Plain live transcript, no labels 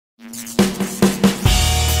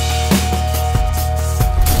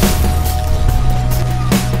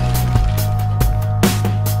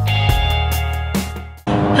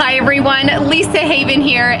Lisa Haven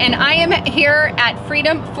here, and I am here at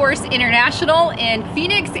Freedom Force International in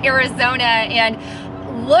Phoenix, Arizona,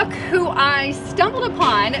 and look who I stumbled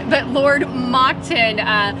upon, but Lord Monckton.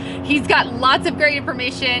 He's got lots of great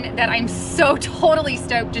information that I'm so totally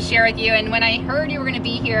stoked to share with you, and when I heard you were going to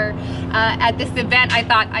be here at this event, I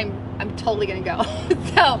thought I'm totally gonna go.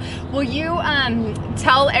 So will you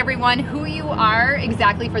tell everyone who you are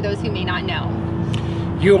exactly for those who may not know?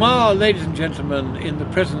 You are, ladies and gentlemen, in the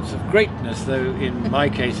presence of greatness, though in my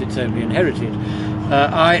case it's only inherited.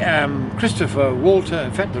 I am Christopher Walter,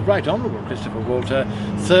 in fact the Right Honourable Christopher Walter,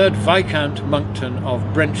 3rd Viscount Monckton of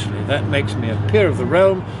Brenchley. That makes me a peer of the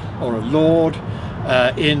realm, or a lord,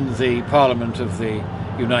 in the Parliament of the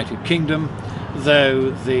United Kingdom,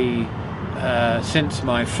 though since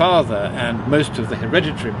my father and most of the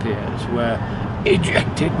hereditary peers were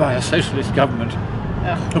ejected by a socialist government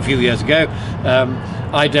a few years ago,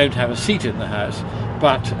 I don't have a seat in the House,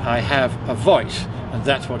 but I have a voice, and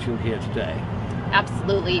that's what you'll hear today.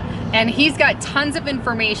 Absolutely. And he's got tons of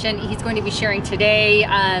information he's going to be sharing today.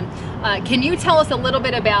 Can you tell us a little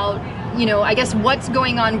bit about, I guess, what's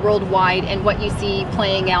going on worldwide and what you see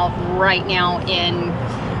playing out right now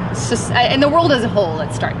in the world as a whole?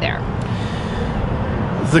 Let's start there.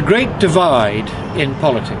 The great divide in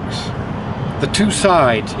politics, the two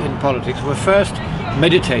sides in politics, were first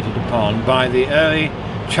meditated upon by the early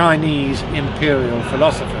Chinese imperial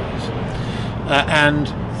philosophers, and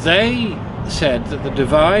they said that the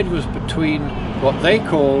divide was between what they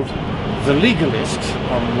called the legalists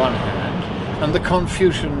on one hand and the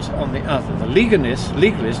Confucians on the other. The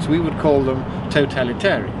legalists, we would call them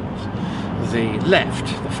totalitarians. The left,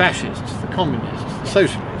 the fascists, the communists, the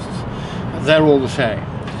socialists, they're all the same.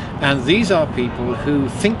 And these are people who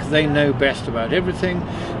think they know best about everything.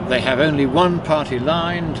 They have only one party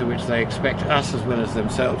line to which they expect us as well as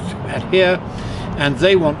themselves to adhere, and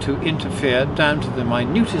they want to interfere down to the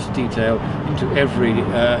minutest detail into every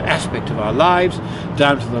aspect of our lives,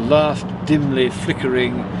 down to the last dimly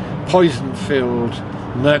flickering, poison-filled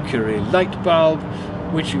mercury light bulb,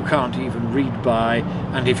 which you can't even read by,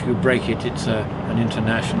 and if you break it, it's an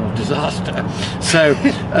international disaster. So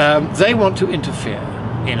they want to interfere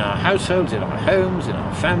in our households, in our homes, in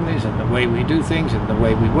our families, in the way we do things, in the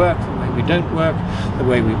way we work, the way we don't work, the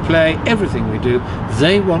way we play, everything we do.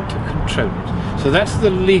 They want to control it. So that's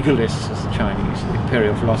the legalists, as the Chinese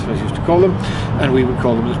imperial philosophers used to call them, and we would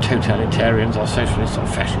call them the totalitarians or socialists or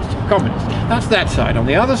fascists or communists. That's that side. On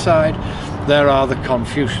the other side, there are the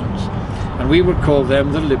Confucians, and we would call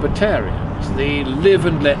them the libertarians, the live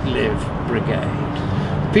and let live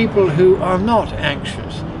brigade. People who are not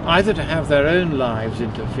anxious either to have their own lives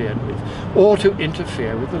interfered with or to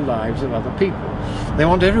interfere with the lives of other people. They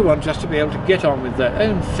want everyone just to be able to get on with their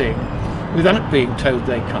own thing without being told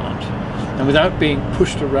they can't and without being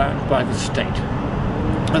pushed around by the state.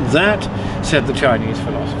 And that, said the Chinese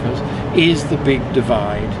philosophers, is the big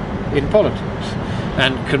divide in politics.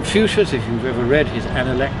 And Confucius, if you've ever read his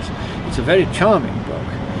Analects, it's a very charming book,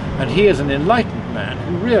 and he is an enlightened man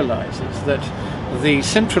who realizes that the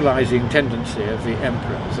centralizing tendency of the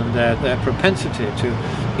emperors and their propensity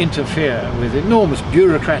to interfere with enormous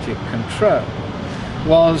bureaucratic control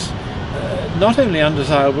was not only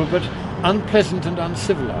undesirable but unpleasant and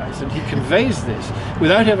uncivilized, and he conveys this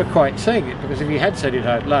without ever quite saying it, because if he had said it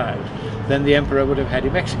out loud then the emperor would have had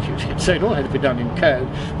him executed. So it all had to be done in code,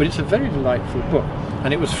 but it's a very delightful book,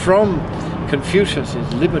 and it was from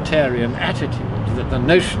Confucius's libertarian attitude that the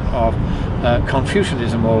notion of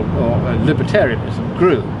Confucianism or libertarianism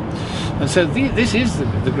grew. And so this is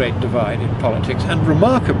the great divide in politics, and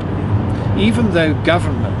remarkably, even though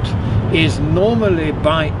government is normally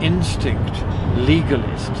by instinct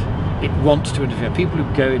legalist, it wants to interfere. People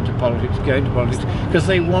who go into politics because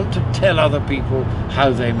they want to tell other people how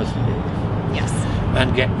they must live. Yes.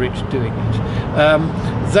 And get rich doing it.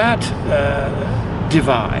 That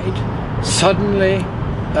divide, suddenly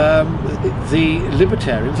the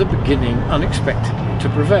libertarians are beginning unexpectedly to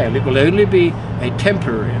prevail. It will only be a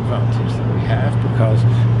temporary advantage that we have, because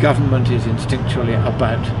government is instinctually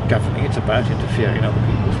about governing. It's about interfering in other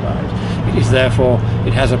people's lives. It is therefore,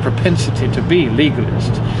 it has a propensity to be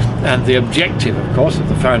legalist. And the objective, of course, of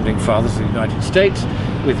the founding fathers of the United States,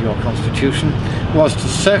 with your Constitution, was to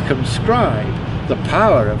circumscribe the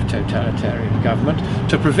power of totalitarian government,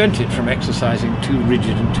 to prevent it from exercising too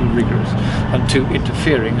rigid and too rigorous and too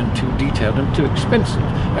interfering and too detailed and too expensive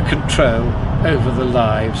a control over the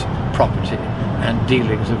lives, property and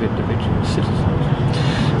dealings of individual citizens.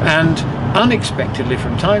 And unexpectedly,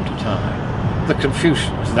 from time to time, the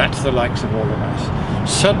Confucians, that's the likes of all of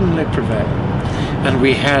us, suddenly prevailed, and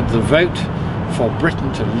we had the vote for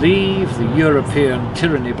Britain to leave the European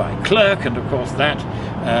tyranny by clerk, and of course that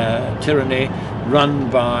tyranny run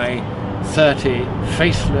by 30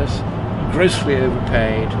 faceless, grossly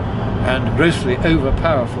overpaid and grossly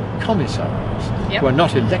overpowerful commissars who are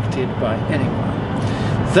not elected by anyone.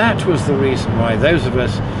 That was the reason why those of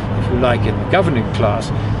us, if you like, in the governing class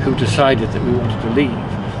who decided that we wanted to leave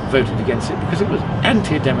voted against it, because it was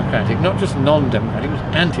anti-democratic, not just non-democratic, it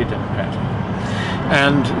was anti-democratic.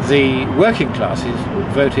 And the working classes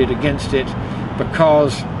voted against it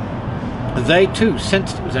because they too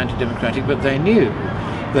sensed it was anti-democratic, but they knew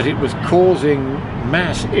that it was causing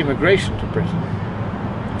mass immigration to Britain,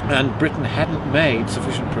 and Britain hadn't made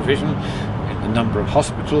sufficient provision in the number of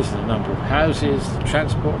hospitals, the number of houses, the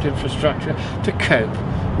transport infrastructure to cope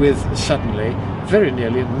with suddenly very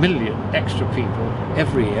nearly 1 million extra people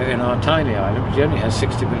every year in our tiny island, which only has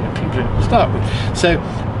 60 million people in it to start with. So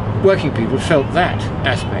working people felt that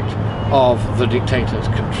aspect of the dictator's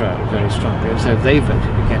control very strongly, and so they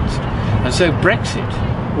voted against. And so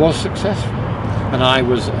Brexit was successful. And I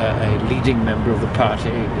was a leading member of the party,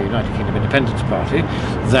 the United Kingdom Independence Party,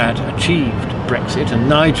 that achieved Brexit. And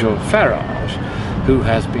Nigel Farage, who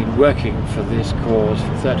has been working for this cause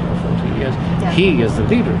for 30 or 40 years, he, as the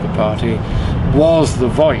leader of the party, was the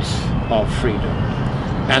voice of freedom.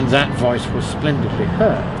 And that voice was splendidly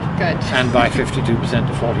heard. Good. And by 52%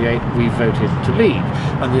 to 48, we voted to leave.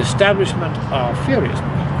 And the establishment are furious.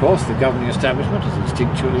 Of course, the governing establishment is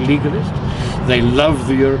instinctually legalist. They love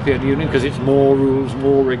the European Union because it's more rules,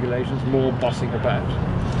 more regulations, more bossing about.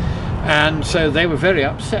 And so they were very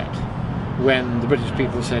upset when the British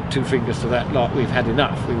people said, 2 fingers to that lot, we've had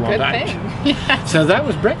enough, we want Good out. thing. Yes. So that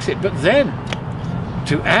was Brexit. But then,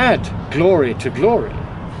 to add glory to glory,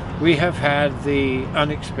 we have had the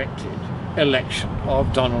unexpected election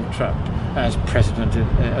of Donald Trump as President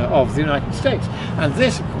of the United States. And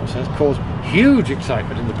this, of course, has caused huge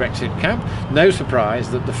excitement in the Brexit camp. No surprise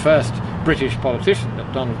that the first British politician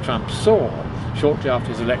that Donald Trump saw shortly after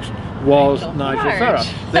his election was Nigel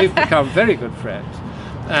Farage. They've become very good friends.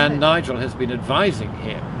 And Nigel has been advising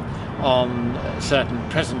him on certain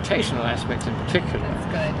presentational aspects in particular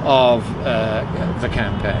of the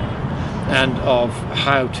campaign, and of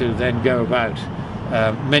how to then go about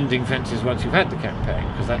mending fences once you've had the campaign,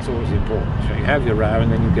 because that's always important. So you have your row and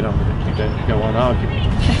then you get on with it, you don't go on arguing.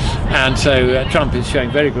 And so Trump is showing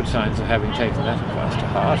very good signs of having taken that advice to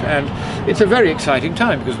heart, and it's a very exciting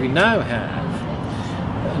time because we now have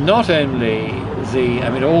not only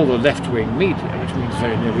all the left-wing media, which means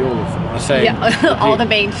very nearly all of them, are saying all the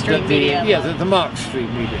mainstream media. The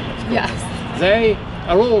Mark-stream media, let's call Yes. it. They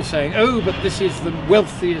are all saying, oh, but this is the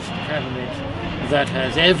wealthiest cabinet that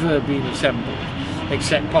has ever been assembled,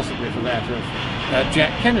 except possibly for that of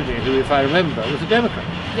Jack Kennedy, who, if I remember, was a Democrat.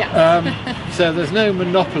 Yeah. So there's no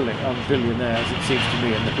monopoly on billionaires, it seems to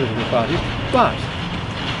me, in the political parties. But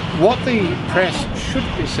what the press should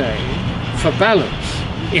be saying, for balance,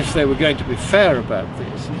 if they were going to be fair about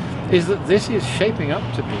this, is that this is shaping up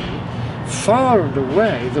to be far and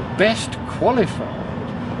away the best qualified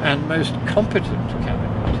and most competent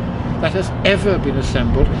cabinet that has ever been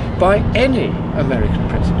assembled by any American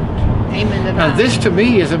president. Amen to that. And this, to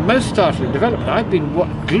me, is a most startling development. I've been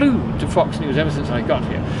glued to Fox News ever since I got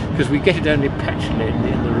here, because we get it only patchily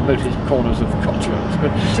in the remotest corners of the Cotswolds.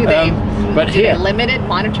 But do they limit it,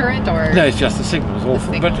 monitor it, or no? It's just the signal is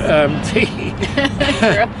awful. But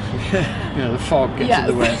the fog gets in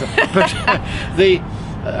the way.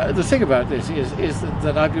 But the thing about this is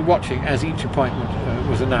that I've been watching as each appointment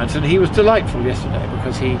was announced, and he was delightful yesterday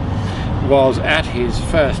because he was at his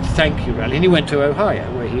first thank you rally, and he went to Ohio,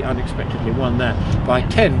 where he unexpectedly won that by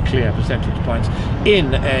 10 clear percentage points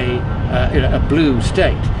in a blue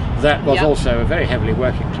state that was also a very heavily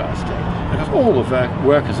working class state, because all the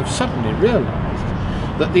workers have suddenly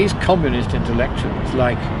realized that these communist intellectuals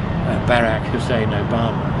like Barack Hussein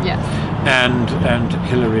Obama and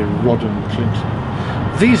Hillary Rodham Clinton,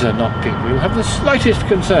 these are not people who have the slightest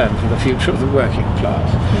concern for the future of the working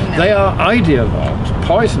class. No. They are ideologues,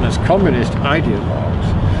 poisonous communist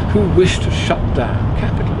ideologues, who wish to shut down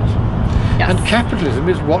capitalism. Yes. And capitalism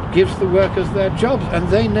is what gives the workers their jobs, and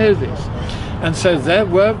they know this. And so the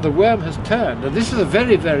worm has turned, and this is a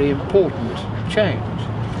very, very important change,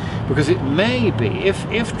 because it may be,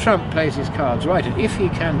 if Trump plays his cards right, and if he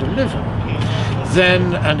can deliver,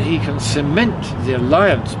 then, and he can cement the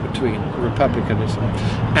alliance between republicanism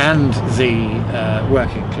and the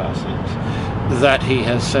working classes that he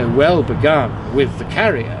has so well begun with the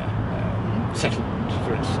carrier settlement,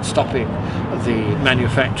 for instance, stopping the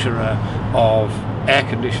manufacture of air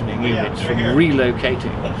conditioning units from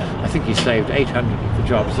relocating. I think he saved 800 of the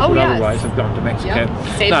jobs that would otherwise have gone to Mexico.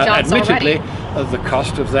 Yep. Saved Now, jobs admittedly, already. the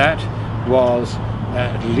cost of that was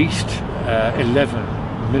at least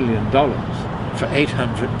 $11 million for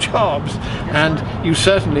 800 jobs, and you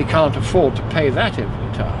certainly can't afford to pay that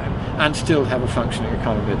every time and still have a functioning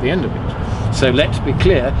economy at the end of it. So let's be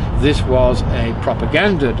clear, this was a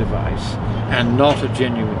propaganda device and not a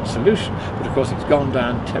genuine solution. But of course it's gone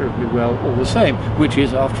down terribly well all the same, which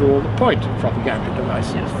is after all the point of propaganda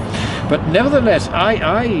devices. Yes. But nevertheless, I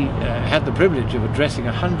had the privilege of addressing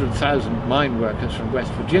 100,000 mine workers from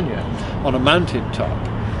West Virginia on a mountain top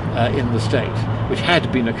in the state, which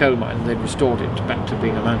had been a coal mine, and they'd restored it back to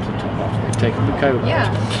being a mountain top after they'd taken the coal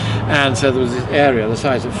out. And so there was this area the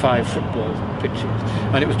size of 5 football pitches,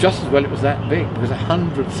 and it was just as well it was that big, because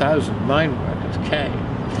 100,000 mine workers came,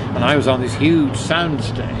 and I was on this huge sound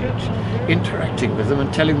stage interacting with them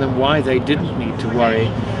and telling them why they didn't need to worry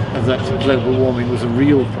that global warming was a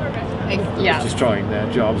real problem. Was destroying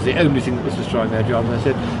their jobs. The only thing that was destroying their jobs, I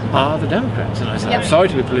said, are the Democrats. And I said, I'm sorry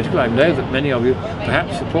to be political, I know that many of you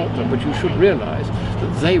perhaps support them, but you should realise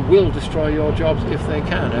that they will destroy your jobs if they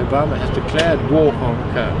can. Obama has declared war on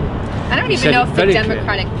coal. I don't even know if the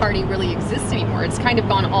Democratic Party really exists anymore. It's kind of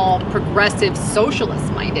gone all progressive,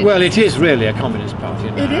 socialist-minded. Well, it is really a communist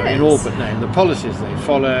party now, it is. In all but name. The policies they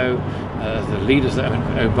follow, the leaders that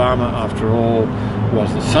Obama, after all,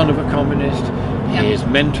 was the son of a communist. His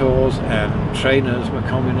mentors and trainers were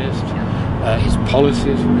communist. His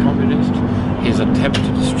policies were communist. His attempt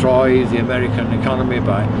to destroy the American economy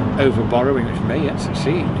by over-borrowing, which may yet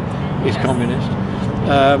succeed, is communist.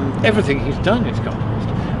 Everything he's done is communist.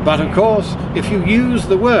 But of course, if you use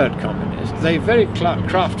the word communist, they very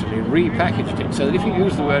craftily repackaged it, so that if you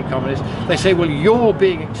use the word communist, they say, well, you're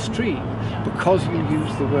being extreme because you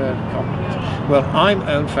use the word communist. Well, I'm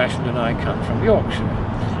old-fashioned and I come from Yorkshire,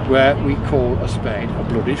 where we call a spade a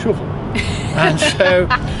bloody shovel. And so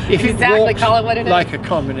if it walks like a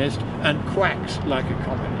communist and quacks like a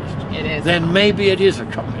communist, then maybe it is a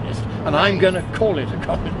communist. And I'm going to call it a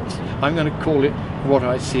communist. I'm going to call it what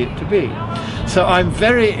I see it to be. So I'm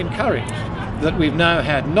very encouraged that we've now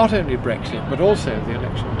had not only Brexit, but also the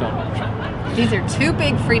election of Donald Trump. These are two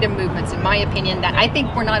big freedom movements, in my opinion, that I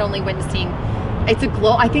think we're not only witnessing, I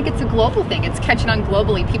think it's a global thing. It's catching on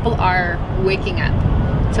globally. People are waking up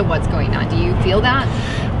to what's going on. Do you feel that?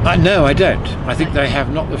 No, I don't. I think they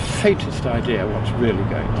have not the faintest idea what's really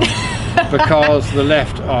going on, because the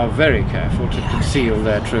left are very careful to conceal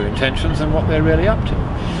their true intentions and what they're really up to.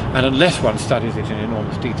 And unless one studies it in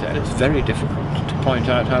enormous detail, it's very difficult to point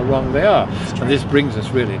out how wrong they are. And this brings us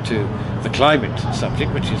really to the climate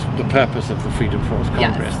subject, which is the purpose of the Freedom Force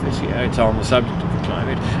Congress this year. It's on the subject of the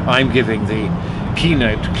climate. I'm giving the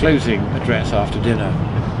keynote closing address after dinner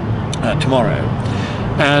tomorrow.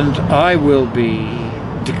 And I will be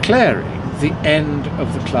declaring the end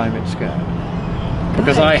of the climate scare.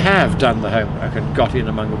 Because I have done the homework and got in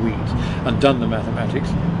among the weeds and done the mathematics,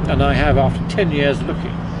 and I have, after 10 years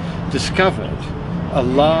looking, discovered a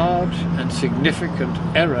large and significant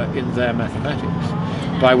error in their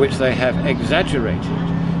mathematics, by which they have exaggerated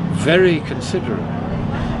very considerably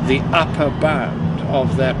the upper bound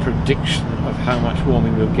of their prediction of how much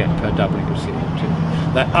warming we'll get per doubling of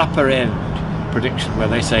CO2. That upper end prediction where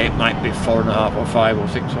they say it might be 4.5 or 5 or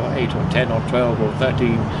 6 or 8 or 10 or 12 or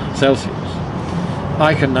 13 Celsius.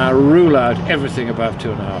 I can now rule out everything above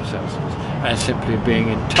 2.5 Celsius as simply being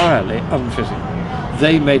entirely unphysical.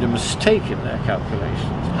 They made a mistake in their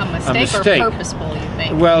calculations. A mistake or purposeful, you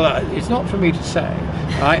think? Well, it's not for me to say.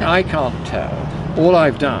 I can't tell. All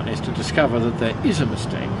I've done is to discover that there is a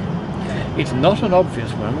mistake. It's not an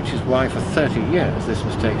obvious one, which is why for 30 years this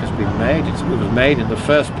mistake has been made. It was made in the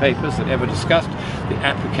first papers that ever discussed the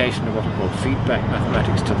application of what are called feedback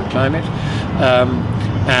mathematics to the climate.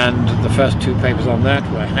 And the first 2 papers on that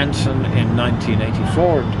were Hansen in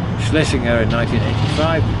 1984 and Schlesinger in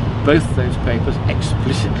 1985. Both those papers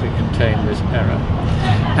explicitly contain this error.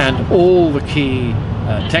 And all the key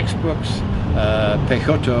textbooks,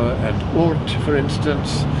 Peixoto and Oort, for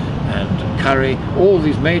instance, and Curry, all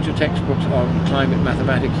these major textbooks on climate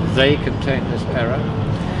mathematics, they contain this error.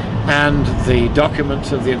 And the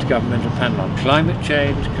documents of the Intergovernmental Panel on Climate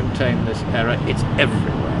Change contain this error. It's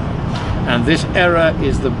everywhere. And this error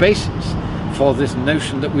is the basis for this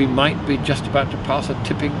notion that we might be just about to pass a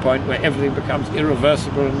tipping point where everything becomes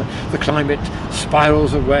irreversible and the climate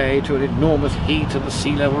spirals away to an enormous heat and the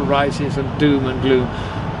sea level rises and doom and gloom.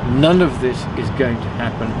 None of this is going to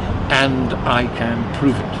happen, and I can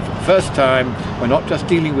prove it. For the first time, we're not just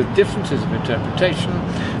dealing with differences of interpretation,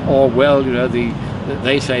 or, well, you know, the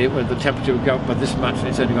they say well, the temperature would go up by this much and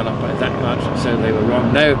it's only gone up by that much, and so they were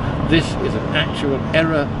wrong. No, this is an actual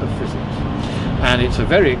error of physics. And it's a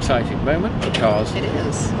very exciting moment because it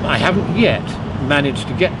is. I haven't yet managed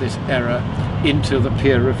to get this error into the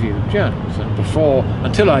peer-reviewed journals, and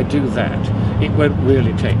until I do that, it won't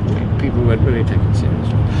really people won't really take it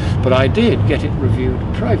seriously. But I did get it reviewed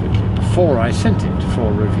privately before I sent it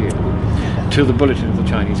for review to the Bulletin of the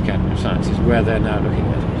Chinese Academy of Sciences, where they're now looking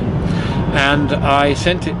at it. And I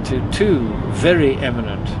sent it to two very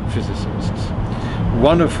eminent physicists,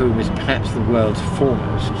 one of whom is perhaps the world's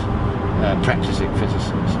foremost practicing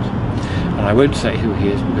physicist. And I won't say who he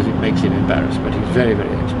is because it makes him embarrassed, but he's very, very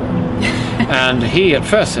expert. And he at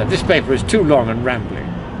first said, this paper is too long and rambling.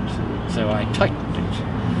 So I tightened it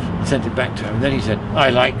and sent it back to him. And then he said, I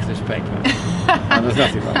like this paper. And there's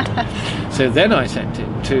nothing wrong with it. So then I sent it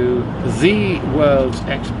to the world's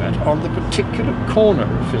expert on the particular corner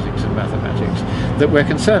of physics and mathematics that we're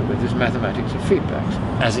concerned with, is mathematics of feedbacks,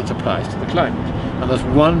 as it applies to the climate. And there's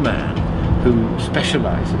one man who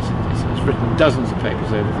specialises in this, has written dozens of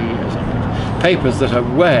papers over the years on it, papers that are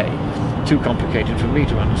way too complicated for me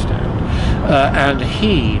to understand. And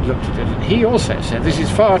he looked at it and he also said, this is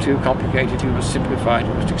far too complicated, you must simplify it,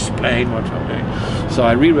 you must explain what you're doing. So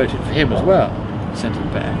I rewrote it for him as well, sent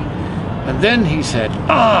it back. And then he said,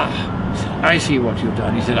 I see what you've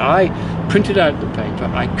done. He said, I printed out the paper,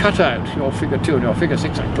 I cut out your figure 2 and your figure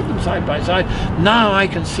 6, I put them side by side, now I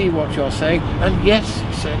can see what you're saying, and yes,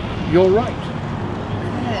 he said, you're right.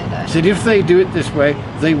 Good. He said, if they do it this way,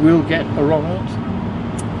 they will get a wrong answer.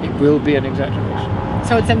 It will be an exaggeration.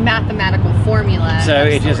 So it's a mathematical formula. So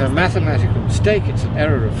it is a mathematical mistake, it's an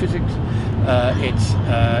error of physics, it's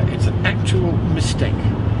an actual mistake.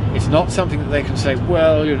 It's not something that they can say,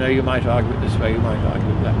 well, you know, you might argue it this way, you might argue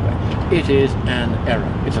it that way. It is an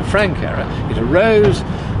error. It's a frank error. It arose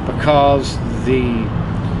because the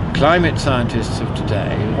climate scientists of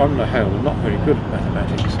today, on the whole, not very good at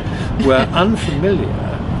mathematics, were unfamiliar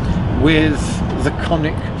with the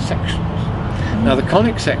conic sections. Now, the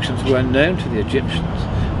conic sections were known to the Egyptians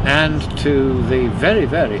and to the very,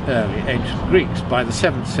 very early ancient Greeks. By the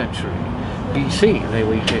 7th century BC, they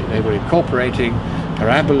were incorporating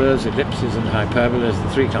parabolas, ellipses and hyperbolas, the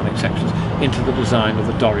 3 conic sections, into the design of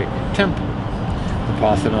the Doric temple. The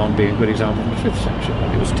Parthenon being a good example in the 5th century,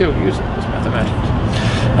 but it was still using it as mathematics.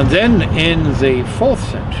 And then in the 4th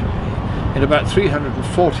century, in about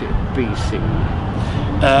 340 BC,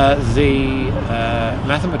 the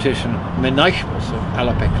mathematician Menachmus of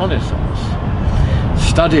Alopekonesos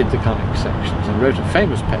studied the conic sections and wrote a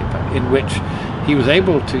famous paper in which he was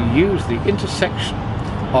able to use the intersection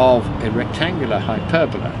of a rectangular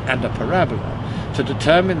hyperbola and a parabola to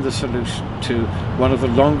determine the solution to one of the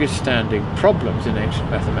longest standing problems in ancient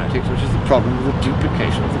mathematics, which is the problem of the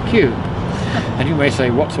duplication of the cube. And you may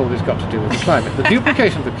say, what's all this got to do with the climate? The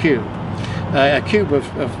duplication of the cube, a cube of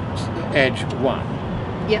edge 1,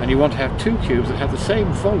 yep. And you want to have 2 cubes that have the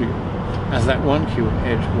same volume as that one cube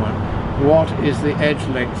edge 1. What is the edge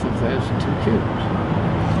length of those 2 cubes?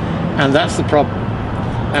 And that's the problem.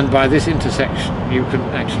 And by this intersection, you can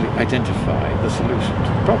actually identify the solution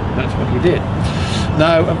to the problem. That's what he did.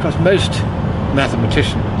 Now, of course, most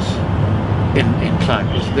mathematicians in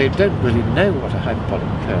climates, they don't really know what a hyperbolic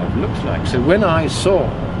curve looks like. So when I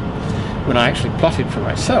actually plotted for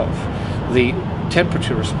myself the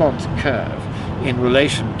temperature response curve in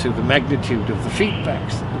relation to the magnitude of the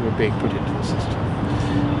feedbacks that were being put into the system,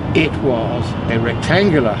 it was a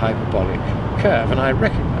rectangular hyperbolic curve, and I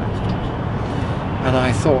recognized it. And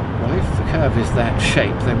I thought, well, if the curve is that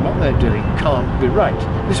shape, then what they're doing can't be right.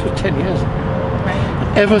 This was 10 years ago. Right.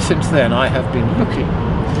 And ever since then, I have been looking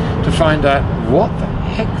to find out what the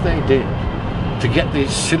heck they did to get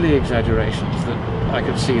these silly exaggerations that I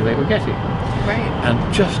could see they were getting. Right. And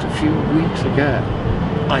just a few weeks ago,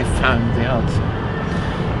 I found the answer.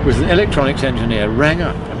 It was an electronics engineer rang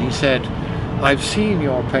up and he said, I've seen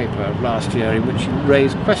your paper of last year in which you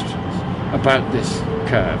raised questions about this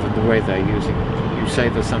curve and the way they're using it. You say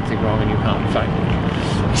there's something wrong and you can't find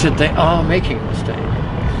it. He said they are making a mistake.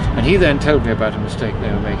 And he then told me about a mistake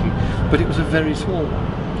they were making, but it was a very small one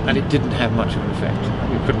and it didn't have much of an effect.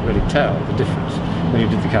 You couldn't really tell the difference when you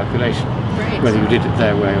did the calculation, right. Whether you did it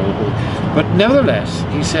their way or... But nevertheless,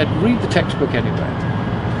 he said, read the textbook anyway.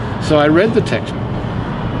 So I read the textbook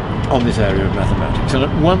on this area of mathematics and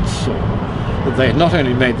at once saw that they had not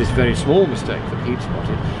only made this very small mistake that he'd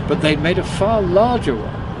spotted, but they'd made a far larger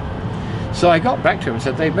one. So I got back to him and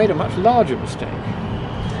said they'd made a much larger mistake.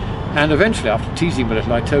 And eventually, after teasing him a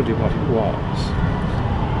little, I told him what it was.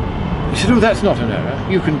 He said, oh, that's not an error.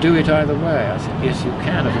 You can do it either way. I said, yes, you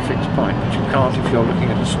can at a fixed point, but you can't if you're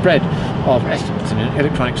looking at a spread of estimates. In an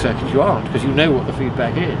electronic circuit, you aren't, because you know what the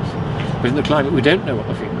feedback is. But in the climate, we don't know what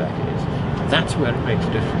the feedback is. That's where it makes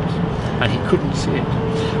a difference. And he couldn't see it.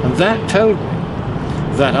 And that told me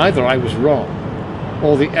that either I was wrong,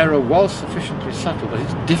 or the error was sufficiently subtle that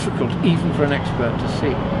it's difficult even for an expert to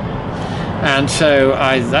see. And so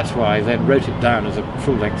that's why I then wrote it down as a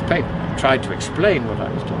full-length paper. I tried to explain what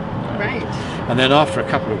I was talking about. Right. And then after a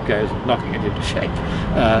couple of goes of knocking it into shape,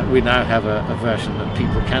 we now have a version that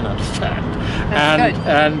people can understand. That's good.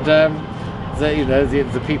 And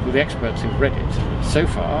the people, the experts who've read it, so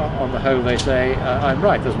far, on the whole, they say I'm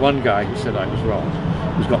right. There's one guy who said I was wrong,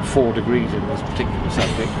 who's got 4 degrees in this particular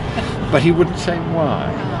subject, but he wouldn't say why.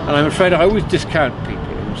 And I'm afraid I always discount people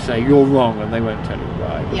who say you're wrong and they won't tell you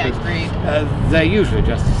why. Yeah, agreed. They're usually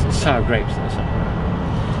just sour grapes there somewhere.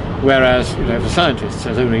 Whereas, if a scientist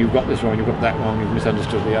says, oh no, you've got this wrong, you've got that wrong, you've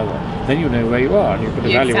misunderstood the other, then you know where you are and you can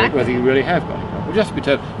evaluate whether you really have got it wrong. But just to be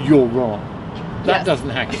told, you're wrong, that doesn't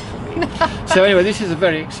hack it for me. So anyway, this is a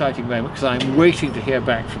very exciting moment because I'm waiting to hear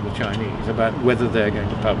back from the Chinese about whether they're going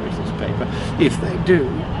to publish this paper. If they do,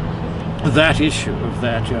 that issue of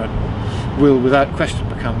their journal will without question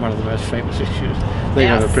become one of the most famous issues they've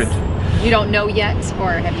ever printed. You don't know yet,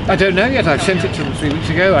 or have you? I don't know yet. I've sent it to them 3 weeks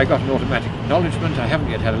ago. I got an automatic acknowledgement. I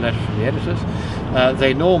haven't yet had a letter from the editors.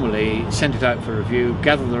 They normally send it out for review,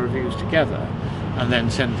 gather the reviews together, and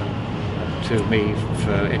then send them to me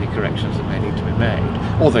for any corrections that may need to be made.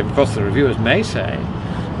 Although, of course, the reviewers may say,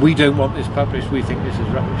 we don't want this published, we think this is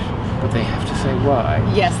rubbish. But they have to say why.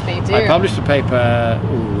 Yes, they do. I published a paper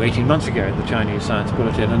 18 months ago in the Chinese Science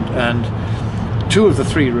Bulletin, and 2 of the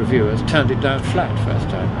 3 reviewers turned it down flat first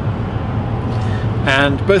time round.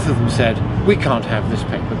 And both of them said, we can't have this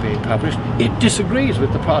paper being published. It disagrees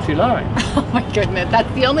with the party line. Oh my goodness,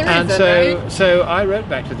 that's the only reason, And so I wrote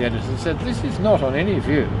back to the editors and said, this is not on any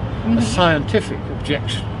view a scientific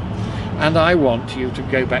objection. And I want you to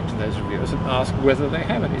go back to those reviewers and ask whether they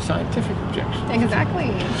have any scientific objections.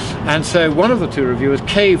 Exactly. And so one of the 2 reviewers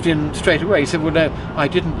caved in straight away. He said, well, no, I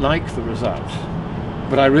didn't like the result,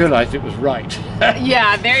 but I realised it was right.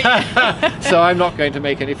 Yeah, there you go. So I'm not going to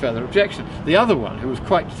make any further objection. The other one, who was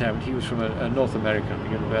quite determined, he was from a North American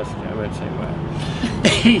university, I won't say where.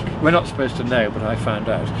 We're not supposed to know, but I found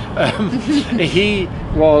out. He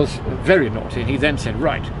was very naughty, and he then said,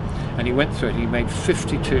 right. And he went through it, he made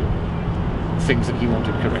 52 things that he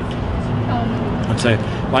wanted corrected. And so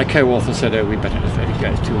my co-author said, oh, we better just let it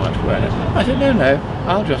go, it's too much work. I said, no,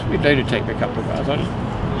 it'll only take me a couple of hours, I'll just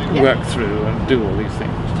work through and do all these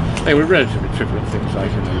things. They were relatively trivial things,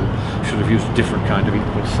 like you should have used a different kind of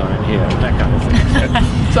equal sign here, and that kind of thing.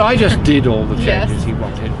 So I just did all the changes he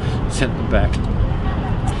wanted, sent them back.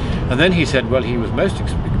 And then he said, well, he was most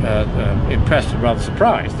impressed and rather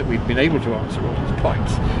surprised that we'd been able to answer all his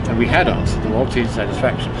points, and we had answered them all to his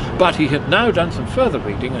satisfaction. But he had now done some further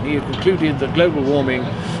reading, and he had concluded that global warming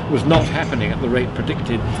was not happening at the rate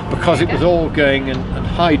predicted because it was all going and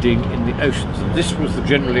hiding in the oceans, and this was the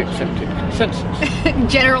generally accepted consensus.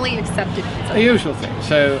 Generally accepted consensus. A usual thing.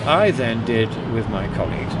 So I then did, with my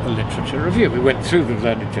colleagues, a literature review. We went through the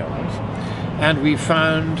learned journals, and we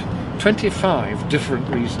found 25 different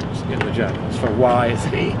reasons in the journals for why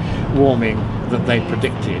the warming that they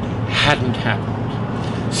predicted hadn't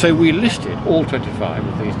happened. So we listed all 25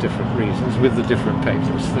 of these different reasons with the different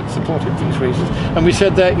papers that supported these reasons, and we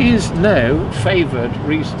said there is no favoured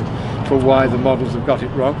reason for why the models have got it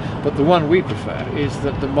wrong, but the one we prefer is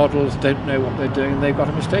that the models don't know what they're doing and they've got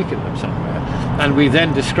a mistake in them somewhere. And we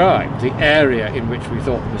then described the area in which we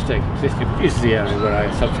thought the mistake existed, which is the area where I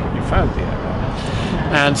subsequently found the error.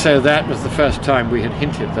 And so that was the first time we had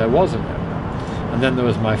hinted there was an error. And then there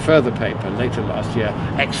was my further paper later last year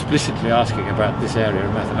explicitly asking about this area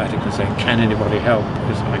of mathematics and saying, can anybody help?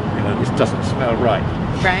 Because this doesn't smell right.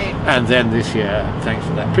 Right. And then this year, thanks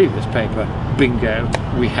to that previous paper, bingo,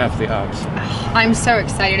 we have the answer. I'm so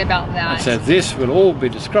excited about that. And so this will all be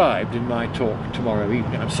described in my talk tomorrow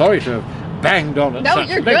evening. I'm sorry to have banged on at such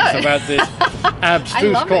length about this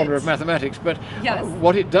abstruse corner of mathematics, but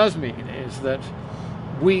what it does mean is that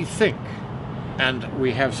we think, and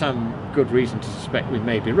we have some good reason to suspect we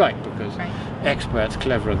may be right, because experts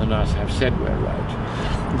cleverer than us have said we're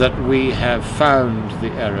right, that we have found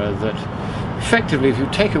the error that effectively, if you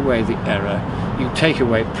take away the error, you take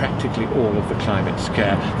away practically all of the climate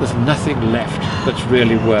scare. There's nothing left that's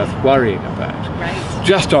really worth worrying about. Right.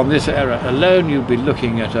 Just on this error alone, you'd be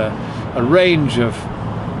looking at a range of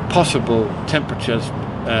possible temperatures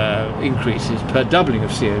increases per doubling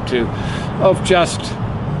of CO2 of just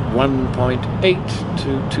 1.8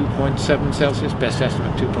 to 2.7 Celsius, best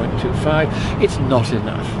estimate 2.25. It's not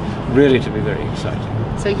enough really to be very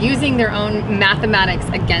exciting. So using their own mathematics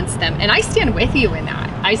against them, and I stand with you in that.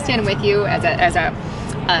 I stand with you as a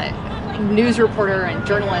news reporter and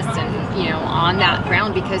journalist, and on that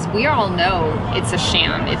ground, because we all know it's a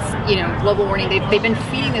sham. It's global warming. They've been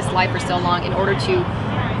feeding this lie for so long in order to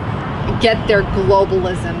get their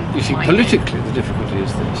globalism. You see, politically, the difficulty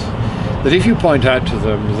is this: that if you point out to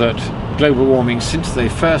them that global warming, since they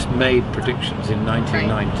first made predictions in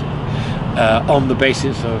 1990, on the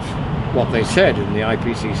basis of what they said in the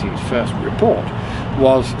IPCC's first report,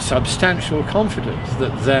 was substantial confidence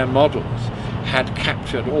that their models had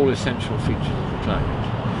captured all essential features of the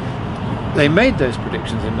climate. They made those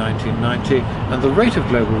predictions in 1990, and the rate of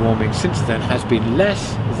global warming since then has been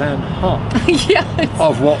less than half yes.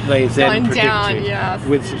 of what they then predicted down, yes.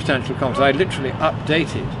 with substantial confidence. I literally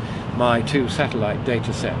updated my 2 satellite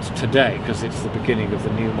data sets today because it's the beginning of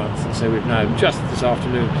the new month, and so we've now just this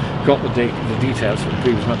afternoon got the details from the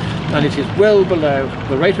previous month, and it is well below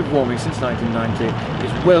the rate of warming since 1990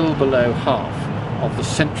 is well below half of the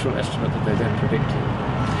central estimate that they then predicted,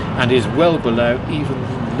 and is well below even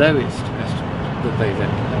the lowest estimate that they then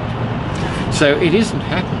predicted. So it isn't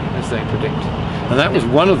happening as they predicted, and that was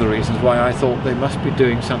one of the reasons why I thought they must be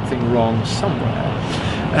doing something wrong somewhere.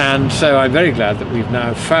 And so I'm very glad that we've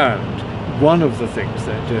now found one of the things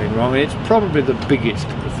they're doing wrong, and it's probably the biggest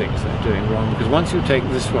of the things they're doing wrong, because once you take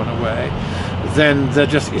this one away, then there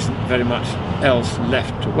just isn't very much else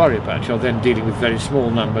left to worry about. You're then dealing with very small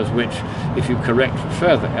numbers, which, if you correct for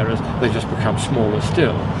further errors, they just become smaller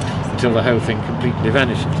still, until the whole thing completely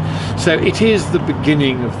vanishes. So it is the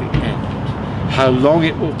beginning of the end. How long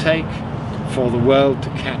it will take for the world to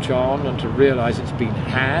catch on and to realize it's been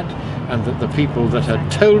had, and that the people that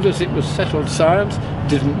had told us it was settled science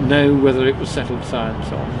didn't know whether it was settled science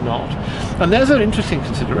or not. And there's an interesting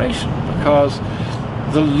consideration, because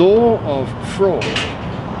the law of fraud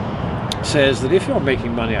says that if you're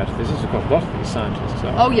making money out of this, as of course a lot of these scientists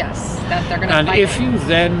are. Oh yes, that they're going to. And if you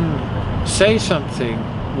then say something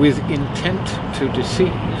with intent to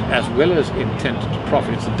deceive as well as intent to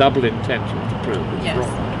profit, it's a double intent you have to prove with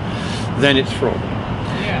fraud, then it's fraud.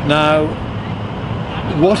 Now,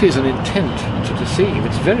 what is an intent to deceive?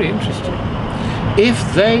 It's very interesting. If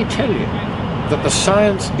they tell you that the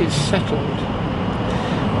science is settled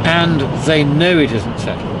and they know it isn't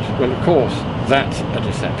settled, well, of course, that's a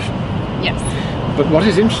deception. Yes. But what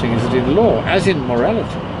is interesting is that in law, as in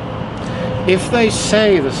morality, if they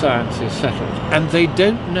say the science is settled and they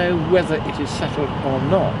don't know whether it is settled or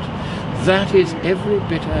not, that is every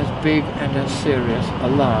bit as big and as serious a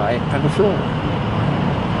lie and a fraud.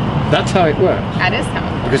 That's how it works. That is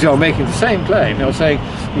how. Because you're making the same claim. You're saying,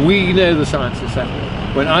 we know the science is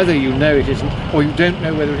settled, when either you know it isn't, or you don't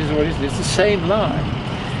know whether it is or it isn't. It's the same lie.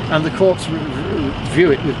 And the courts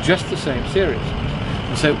view it with just the same seriousness.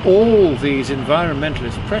 And so all these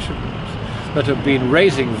environmentalist pressure groups that have been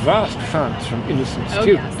raising vast funds from innocent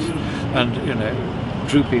students, and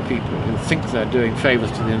droopy people who think they're doing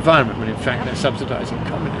favours to the environment when in fact they're subsidising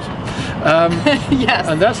communism. Yes.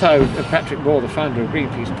 And that's how Patrick Moore, the founder of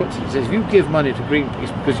Greenpeace, puts it. He says, you give money to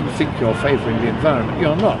Greenpeace because you think you're favouring the environment.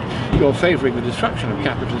 You're not. You're favouring the destruction of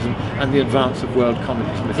capitalism and the advance of world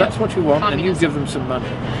communism. If that's what you want, then you give them some money.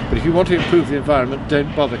 But if you want to improve the environment,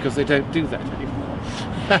 don't bother, because they don't do that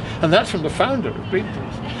anymore. And that's from the founder of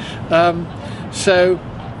Greenpeace. So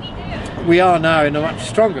we are now in a much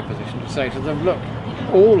stronger position to say to them, look,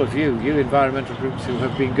 all of you environmental groups who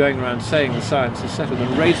have been going around saying the science is settled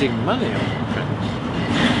and raising money on the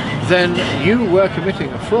premise, then you were committing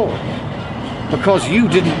a fraud, because you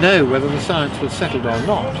didn't know whether the science was settled or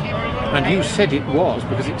not, and you said it was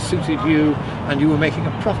because it suited you and you were making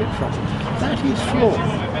a profit from it. That is fraud.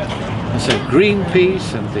 And so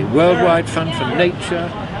Greenpeace and the Worldwide Fund for Nature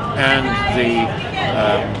and the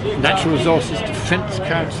Natural Resources Defence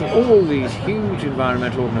Council, all these huge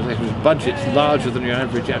environmental organisations with budgets larger than your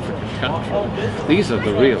average African country. These are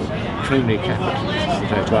the real crony capitalists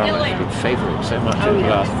that Obama has been favouring so much over the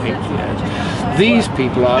last 8 years. These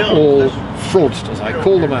people are all fraudsters. I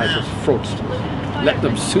call them out as fraudsters. Let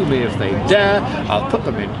them sue me if they dare. I'll put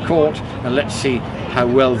them in court, and let's see how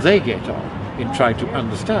well they get on in trying to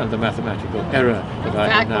understand the mathematical error that I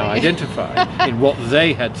have now identified in what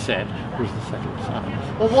they had said was the settled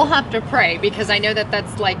science. Well, we'll have to pray, because I know that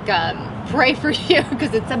that's like pray for you,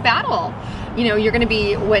 because it's a battle. You're going to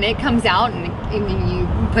be, when it comes out and you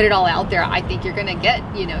put it all out there, I think you're going to get,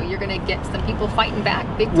 you're going to get some people fighting back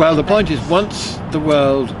big time. Well, the point is, once the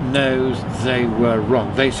world knows they were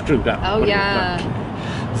wrong, they screwed up. Oh, yeah.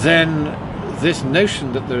 Then this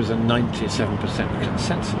notion that there is a 97%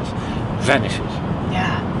 consensus vanishes.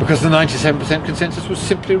 Yeah. Because the 97% consensus was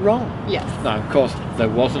simply wrong. Yes. Now, of course, there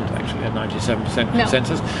wasn't actually a 97%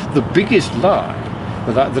 consensus. The biggest lie,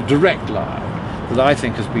 the direct lie, that I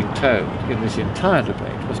think has been told in this entire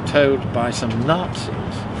debate was told by some Nazis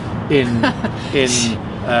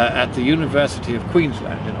at the University of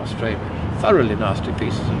Queensland in Australia. Thoroughly nasty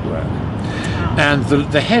pieces of work. Wow. And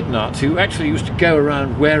the head Nazi, who actually used to go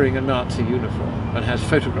around wearing a Nazi uniform and has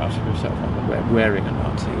photographs of himself on the web wearing a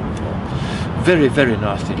Nazi uniform, very, very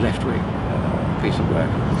nasty left-wing piece of work.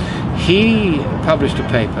 He published a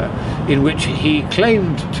paper in which he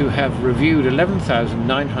claimed to have reviewed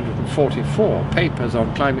 11,944 papers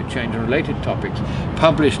on climate change and related topics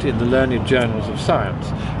published in the learned journals of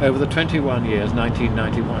science over the 21 years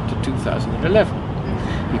 1991 to 2011.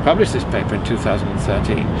 He published this paper in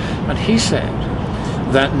 2013, and he said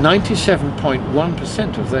that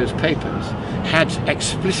 97.1% of those papers had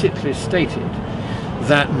explicitly stated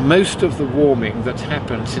that most of the warming that's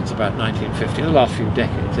happened since about 1950, the last few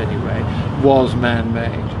decades anyway, was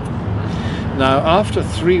man-made. Now, after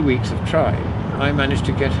 3 weeks of trying, I managed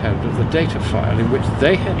to get hold of the data file in which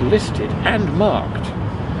they had listed and marked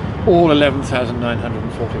all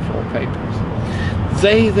 11,944 papers.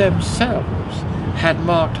 They themselves had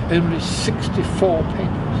marked only 64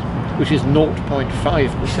 papers, which is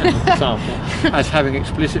 0.5% of the sample, as having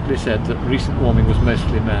explicitly said that recent warming was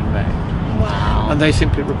mostly man-made. Wow. And they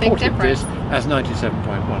simply reported this as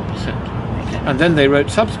 97.1%. And then they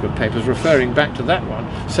wrote subsequent papers referring back to that one,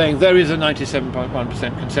 saying there is a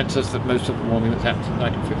 97.1% consensus that most of the warming that's happened since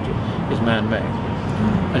 1950 is man-made.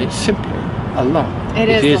 And it's simply a lie. It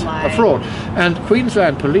is a fraud. And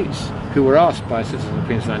Queensland police, who were asked by citizens of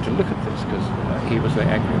Queensland to look at this, because he was very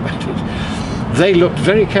angry about it, they looked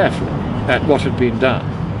very carefully at what had been done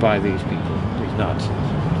by these people, these Nazis,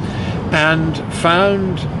 and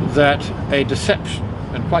found that a deception,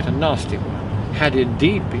 and quite a nasty one, had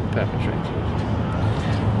indeed been perpetrated.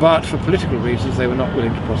 But for political reasons they were not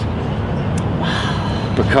willing to prosecute.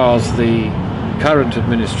 Because the current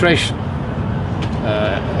administration,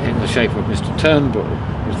 in the shape of Mr. Turnbull,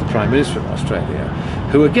 who's the Prime Minister of Australia,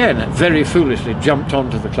 who again very foolishly jumped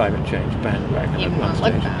onto the climate change bandwagon at one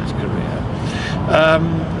stage in his career,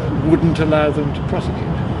 wouldn't allow them to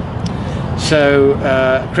prosecute. So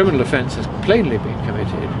a criminal offence has plainly been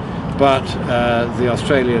committed, but the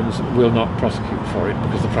Australians will not prosecute for it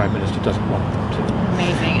because the Prime Minister doesn't want them to.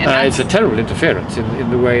 Amazing. It's a terrible interference in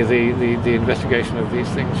the way the investigation of these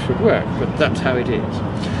things should work, but that's how it is.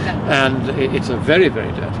 And it's a very,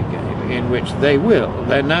 very dirty game in which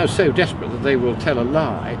they're now so desperate that they will tell a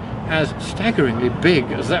lie as staggeringly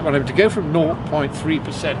big as that one. I mean, to go from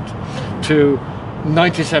 0.3% to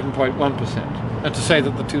 97.1%, and to say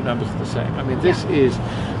that the two numbers are the same. I mean, this is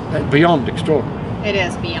beyond extraordinary. It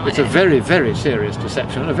is beyond. It's a very, very serious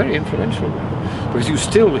deception, and a very influential one, because you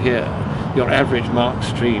still hear your average Mark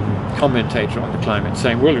Stream commentator on the climate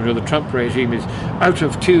saying, well, you know, the Trump regime is out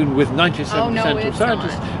of tune with 97% of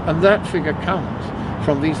scientists, and that figure comes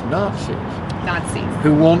from these Nazis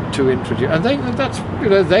who want to introduce, and they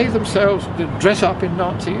themselves dress up in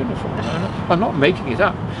Nazi uniforms. I'm not making it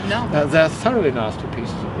up. No. They're thoroughly nasty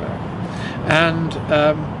pieces of work. And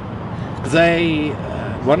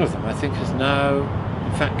one of them, I think, has now,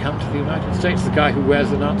 in fact, come to the United States. The guy who wears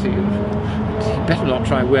the Nazi uniform. He better not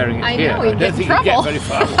try wearing it here. I don't think he'll get very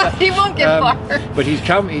far. He won't get far. But he's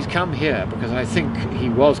come here because I think he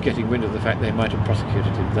was getting wind of the fact they might have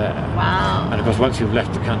prosecuted him there. Wow. And of course, once you've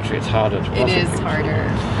left the country, it's harder to prosecute. It is harder.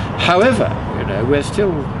 However, we're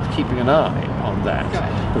still keeping an eye on that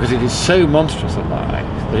because it is so monstrous a lie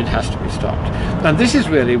that it has to be stopped. And this is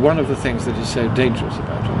really one of the things that is so dangerous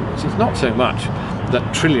about all this. It's not so much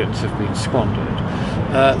that trillions have been squandered.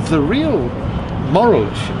 The real moral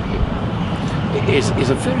issue here is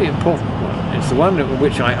a very important one. It's the one at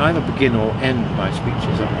which I either begin or end my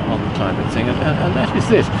speeches on the climate thing, and that is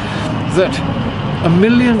this, that 1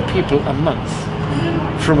 million people a month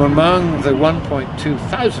from among the 1.2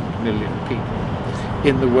 thousand million people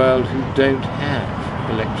in the world who don't have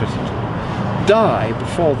electricity die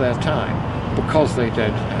before their time because they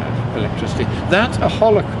don't have electricity. That's a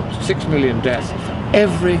holocaust, 6 million deaths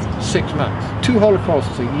every 6 months, 2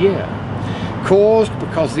 holocausts a year, caused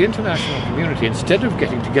because the international community, instead of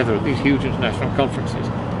getting together at these huge international conferences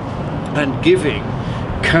and giving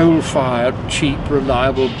coal-fired, cheap,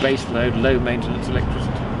 reliable, baseload, low-maintenance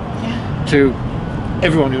electricity to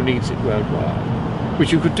everyone who needs it worldwide,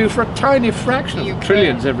 which you could do for a tiny fraction of the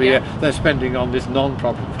trillions every year they're spending on this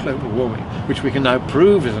non-problem of global warming, which we can now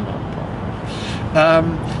prove is a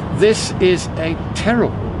non-problem. This is a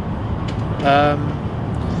terrible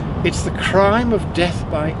It's the crime of death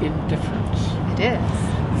by indifference. It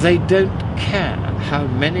is. They don't care how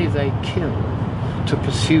many they kill to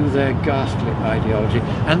pursue their ghastly ideology,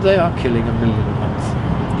 and they are killing 1 million a month.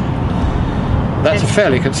 That's a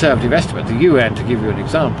fairly conservative estimate. The UN, to give you an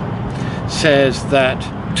example, says that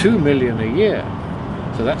 2 million a year,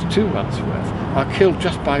 so that's 2 months' worth, are killed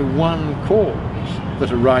just by one cause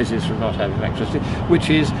that arises from not having electricity, which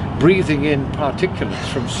is breathing in particulates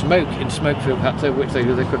from smoke in smoke-filled huts over which they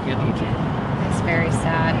do their cooking and eating. It's very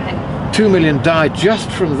sad. And 2 million die just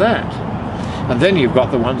from that. And then you've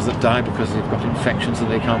got the ones that die because they've got infections and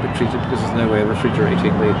they can't be treated because there's no way of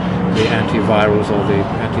refrigerating the antivirals or the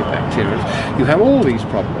antibacterials. You have all these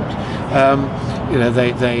problems. You know,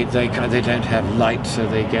 they don't have light, so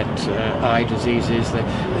they get eye diseases.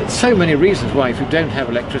 There's so many reasons why, if you don't have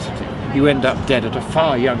electricity, you end up dead at a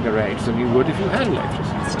far younger age than you would if you had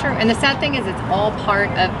electricity. it's true. And the sad thing is, it's all part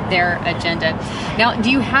of their agenda. Now, do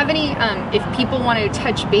you have any, if people want to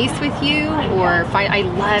touch base with you or find, I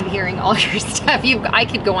love hearing all your stuff. I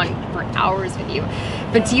could go on for hours with you.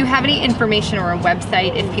 But do you have any information or a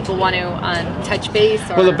website if people want to touch base?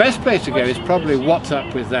 Or? Well, the best place to go is probably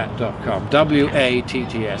whatsupwiththat.com,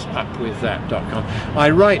 W-A-T-T-S, upwiththat.com. I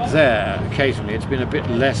write there occasionally. It's been a bit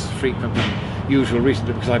less frequent than usual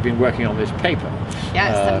recently because I've been working on this paper. Yeah,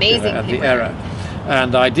 it's amazing At paper. the Error.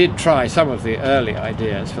 And I did try some of the early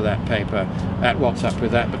ideas for that paper at What's Up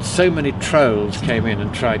With That, but so many trolls came in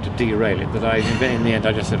and tried to derail it that in the end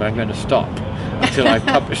I just said I'm going to stop until I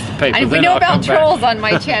publish the paper. We know about trolls on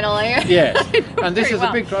my channel. Yes, and this is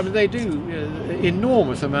a big problem. They do,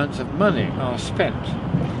 enormous amounts of money are spent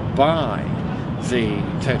by the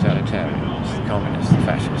totalitarians, the communists, the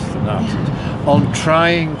fascists, the Nazis, on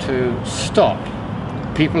trying to stop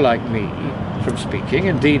people like me from speaking.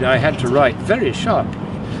 Indeed, I had to write very sharply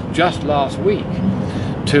just last week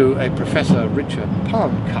to a Professor Richard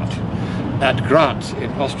Palmcut at Graz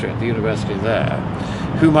in Austria, at the university there,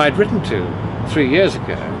 whom I'd written to 3 years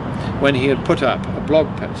ago when he had put up a blog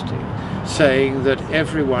posting saying that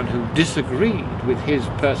everyone who disagreed with his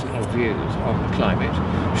personal views on the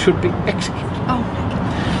climate should be executed. Oh my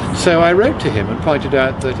God. So I wrote to him and pointed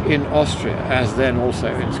out that in Austria, as then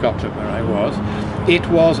also in Scotland where I was, it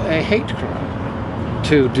was a hate crime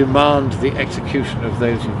to demand the execution of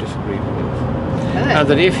those who disagreed with. And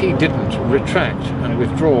that if he didn't retract and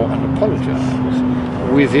withdraw and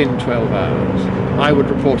apologise within 12 hours, I would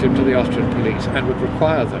report him to the Austrian police and would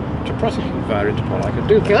require them to prosecute via Interpol. I could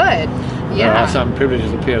do that. Good. Yeah. There are some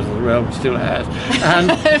privileges the peers of the realm still has.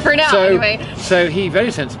 And for now, so, anyway. So he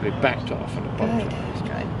very sensibly backed off and apologised.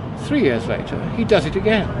 3 years later, he does it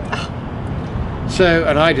again. Oh. So,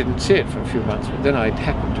 and I didn't see it for a few months, but then I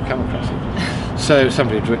happened to come across it. So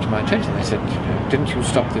somebody drew it to my attention. They said, didn't you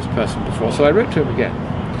stop this person before? So I wrote to him again.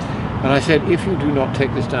 And I said, if you do not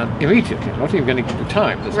take this down immediately, I'm not even going to give you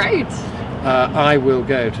time this time, I will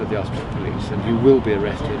go to the Austrian police and you will be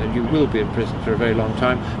arrested and you will be in prison for a very long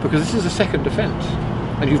time because this is a second offence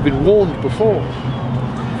and you've been warned before.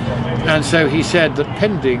 And so he said that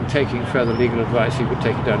pending taking further legal advice, he would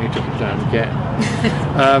take it down. He took it down again.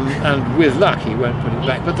 And with luck, he won't put it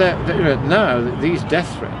back. But now these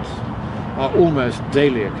death threats are almost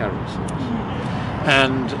daily occurrences.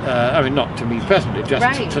 And I mean, not to me personally,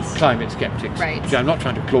 just to climate skeptics. I'm not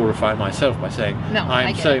trying to glorify myself by saying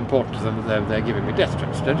I'm so important to them that they're giving me death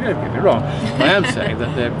threats. Don't get me wrong. I am saying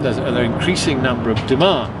that there's an increasing number of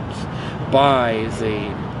demands by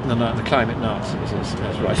the climate Nazis,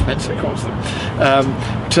 as Roy Spencer calls them,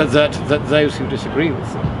 that those who disagree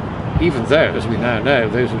with them, even though, as we now know,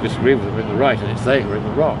 those who disagree with them are in the right and it's they who are in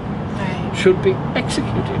the wrong, should be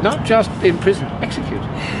executed, not just imprisoned, executed,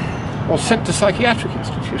 or sent to psychiatric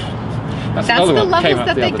institutions. That's the levels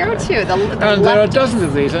that they go to. And there are dozens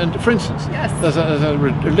of these. And for instance, there's a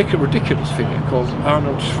ridiculous figure called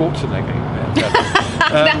Arnold Schwarzenegger.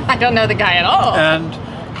 I don't know the guy at all. And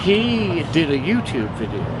he did a YouTube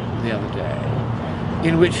video the other day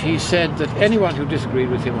in which he said that anyone who disagreed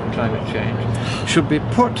with him on climate change should be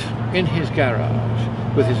put in his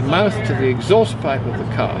garage with his mouth to the exhaust pipe of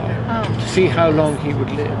the car to see how long he would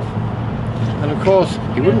live. And of course,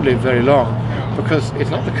 he wouldn't live very long because it's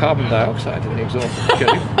not the carbon dioxide in the exhaust that's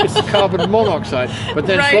killing him, it's the carbon monoxide. But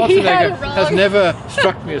then Schwarzenegger has never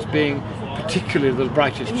struck me as being particularly the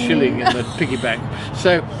brightest shilling in the piggy bank.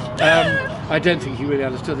 So I don't think he really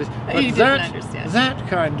understood this. But that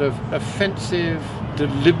kind of offensive,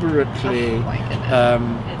 deliberately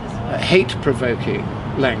hate-provoking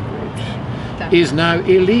language is now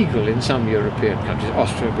illegal in some European countries,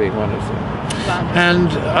 Austria being one of them. And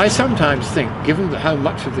I sometimes think, given how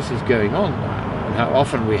much of this is going on now, and how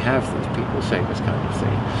often we have these people saying this kind of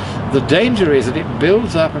thing, the danger is that it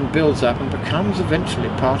builds up and becomes eventually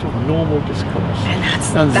part of normal discourse.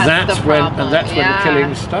 And that's when the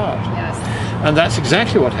killings start. Yes. And that's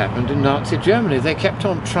exactly what happened in Nazi Germany. They kept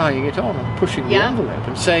on trying it on and pushing the envelope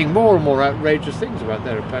and saying more and more outrageous things about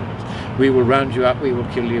their opponents. We will round you up, we will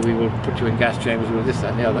kill you, we will put you in gas chambers, we will this,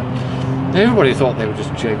 that and the other. Everybody thought they were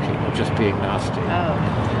just joking or just being nasty.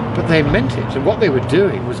 Oh. But they meant it, and what they were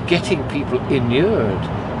doing was getting people inured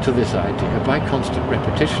to this idea by constant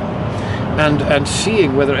repetition and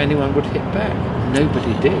seeing whether anyone would hit back.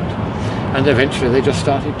 Nobody did. And eventually they just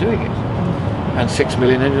started doing it. And 6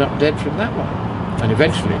 million ended up dead from that one. And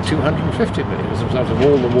eventually 250 million as a result of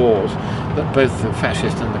all the wars that both the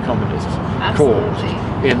fascists and the communists caused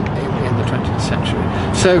in the 20th century.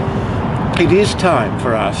 So it is time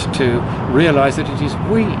for us to realise that it is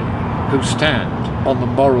we who stand on the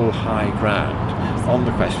moral high ground on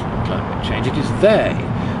the question of climate change. It is they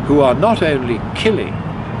who are not only killing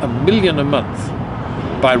 1 million a month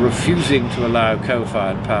by refusing to allow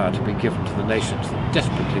coal-fired power to be given to the nations that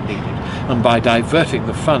desperately need it, and by diverting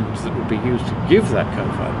the funds that would be used to give that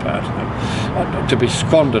coal-fired power to them, to be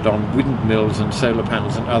squandered on windmills and solar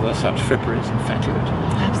panels and other such fripperies and fatuity.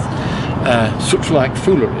 Absolutely. Such like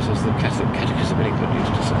fooleries, as the Catholic Catechism in England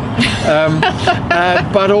used to say.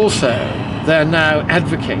 But also, they're now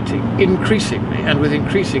advocating increasingly, and with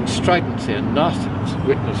increasing stridency and nastiness,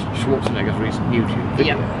 witness Schwarzenegger's recent YouTube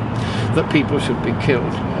video, that people should be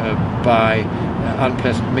killed by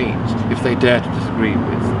unpleasant means if they dare to disagree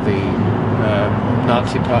with the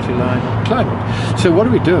Nazi party line on climate. So what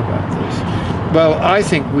do we do about this? Well, I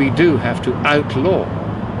think we do have to outlaw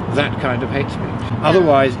that kind of hate speech.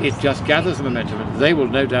 Otherwise it just gathers momentum, and they will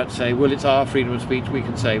no doubt say, well, it's our freedom of speech, we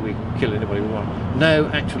can say we can kill anybody we want. No,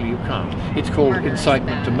 actually you can't. It's called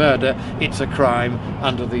incitement to murder. It's a crime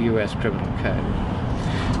under the US Criminal Code.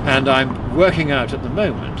 And I'm working out at the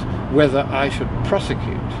moment whether I should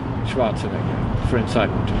prosecute Schwarzenegger for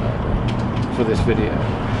incitement to murder for this video,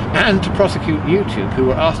 and to prosecute YouTube, who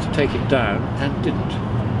were asked to take it down and didn't.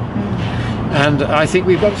 And I think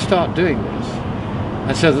we've got to start doing this,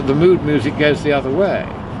 and so that the mood music goes the other way.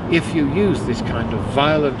 If you use this kind of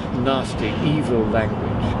violent, nasty, evil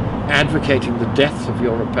language, advocating the deaths of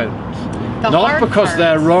your opponents, not because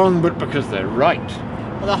they're wrong, but because they're right.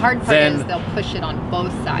 Well, the hard part is they'll push it on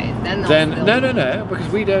both sides. No,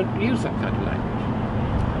 because we don't use that kind of language.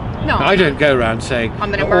 No, I don't go around saying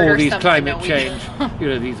all these climate change,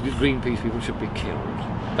 these Greenpeace people should be killed.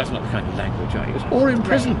 That's not the kind of language I use, or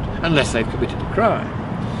imprisoned, unless they've committed a crime.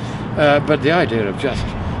 But the idea of just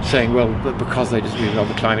saying, well, because they disagree with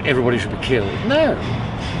the climate, everybody should be killed. No,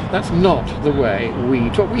 that's not the way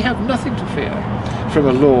we talk. We have nothing to fear from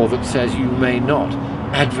a law that says you may not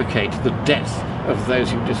advocate the death of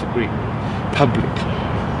those who disagree publicly.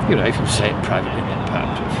 If you say it privately, then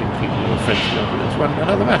perhaps a few people who are friends with you, that's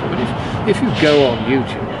another matter. But if you go on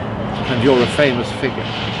YouTube and you're a famous figure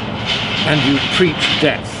and you preach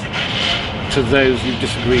death to those you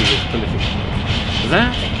disagree with politically,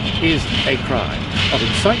 that is a crime of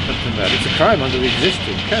incitement to murder. It's a crime under the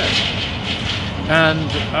existing code.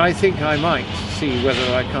 And I think I might see whether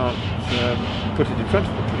I can't put it in front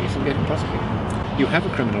of the police and get it prosecuted. You have a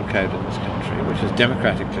criminal code in this country which is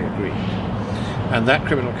democratically agreed, and that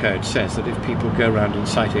criminal code says that if people go around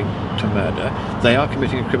inciting to murder, they are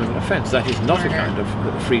committing a criminal offence. That is not a kind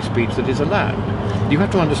of free speech that is allowed. You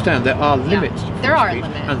have to understand there are limits to free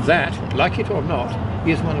speech, and that, like it or not,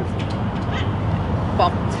 is one of them.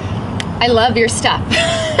 Well, I love your stuff.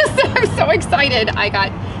 So I'm so excited I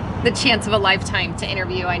got the chance of a lifetime to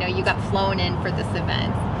interview. I know you got flown in for this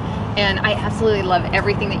event, and I absolutely love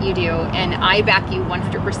everything that you do, and I back you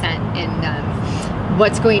 100% in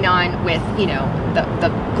what's going on with the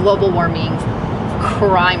global warming,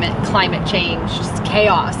 climate change, just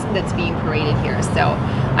chaos that's being created here. So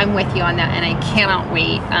I'm with you on that, and I cannot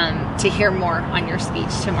wait to hear more on your speech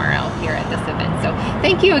tomorrow here at this event. So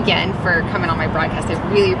thank you again for coming on my broadcast.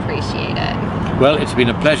 I really appreciate it. Well, it's been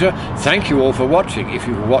a pleasure. Thank you all for watching. If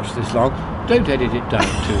you've watched this long, don't edit it down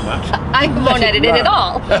too much. I won't edit it at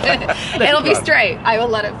all. It'll be straight. I will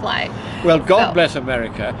let it fly. Well, God bless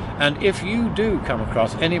America. And if you do come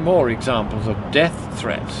across any more examples of death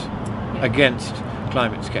threats against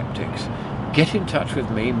climate skeptics, get in touch with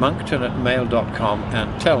me, monckton@mail.com,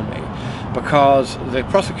 and tell me, because the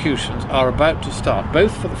prosecutions are about to start,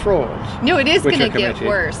 both for the frauds. No, it is going to get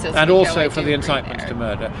worse. And also for the incitements to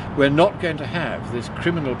murder. We're not going to have this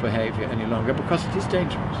criminal behaviour any longer because it is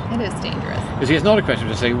dangerous. It is dangerous. You see, it's not a question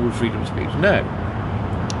of just saying, oh, freedom of speech. No.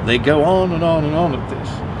 They go on and on and on at this.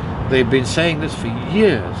 They've been saying this for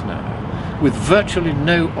years now, with virtually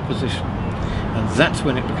no opposition. And that's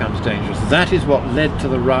when it becomes dangerous. That is what led to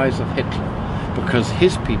the rise of Hitler, because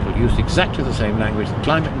his people used exactly the same language the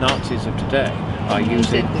climate Nazis of today are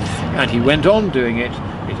using. And he went on doing it.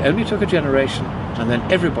 It only took a generation, and then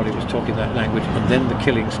everybody was talking that language, and then the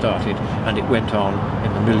killing started, and it went on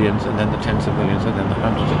in the millions, and then the tens of millions, and then the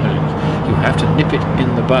hundreds of millions. You have to nip it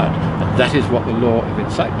in the bud, and that is what the law of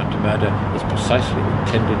incitement to murder is precisely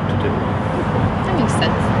intended to do. That makes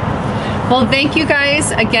sense. Well, thank you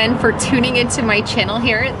guys again for tuning into my channel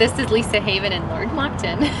here. This is Lisa Haven and Lord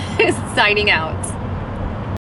Monckton signing out.